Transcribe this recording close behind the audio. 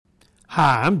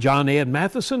Hi, I'm John Ed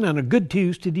Matheson, and a good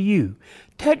Tuesday to you.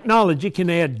 Technology can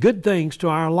add good things to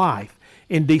our life.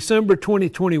 In December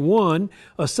 2021,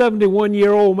 a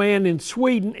 71-year-old man in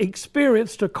Sweden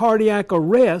experienced a cardiac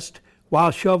arrest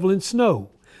while shoveling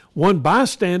snow. One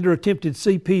bystander attempted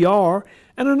CPR,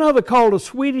 and another called a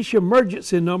Swedish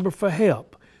emergency number for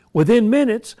help. Within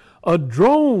minutes, a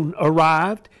drone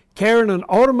arrived carrying an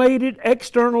automated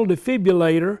external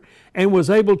defibrillator and was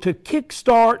able to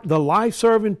kickstart the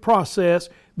life-saving process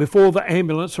before the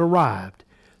ambulance arrived.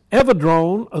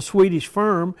 Evadrone, a Swedish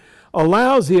firm,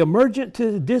 allows the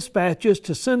emergency dispatchers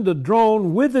to send a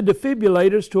drone with the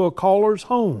defibrillators to a caller's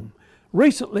home.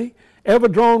 Recently,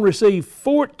 Evadrone received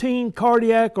 14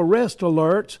 cardiac arrest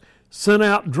alerts, sent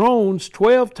out drones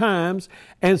 12 times,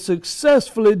 and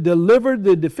successfully delivered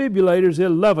the defibrillators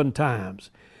 11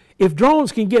 times. If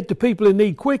drones can get to people in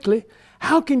need quickly,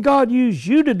 how can God use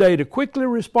you today to quickly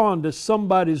respond to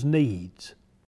somebody's needs?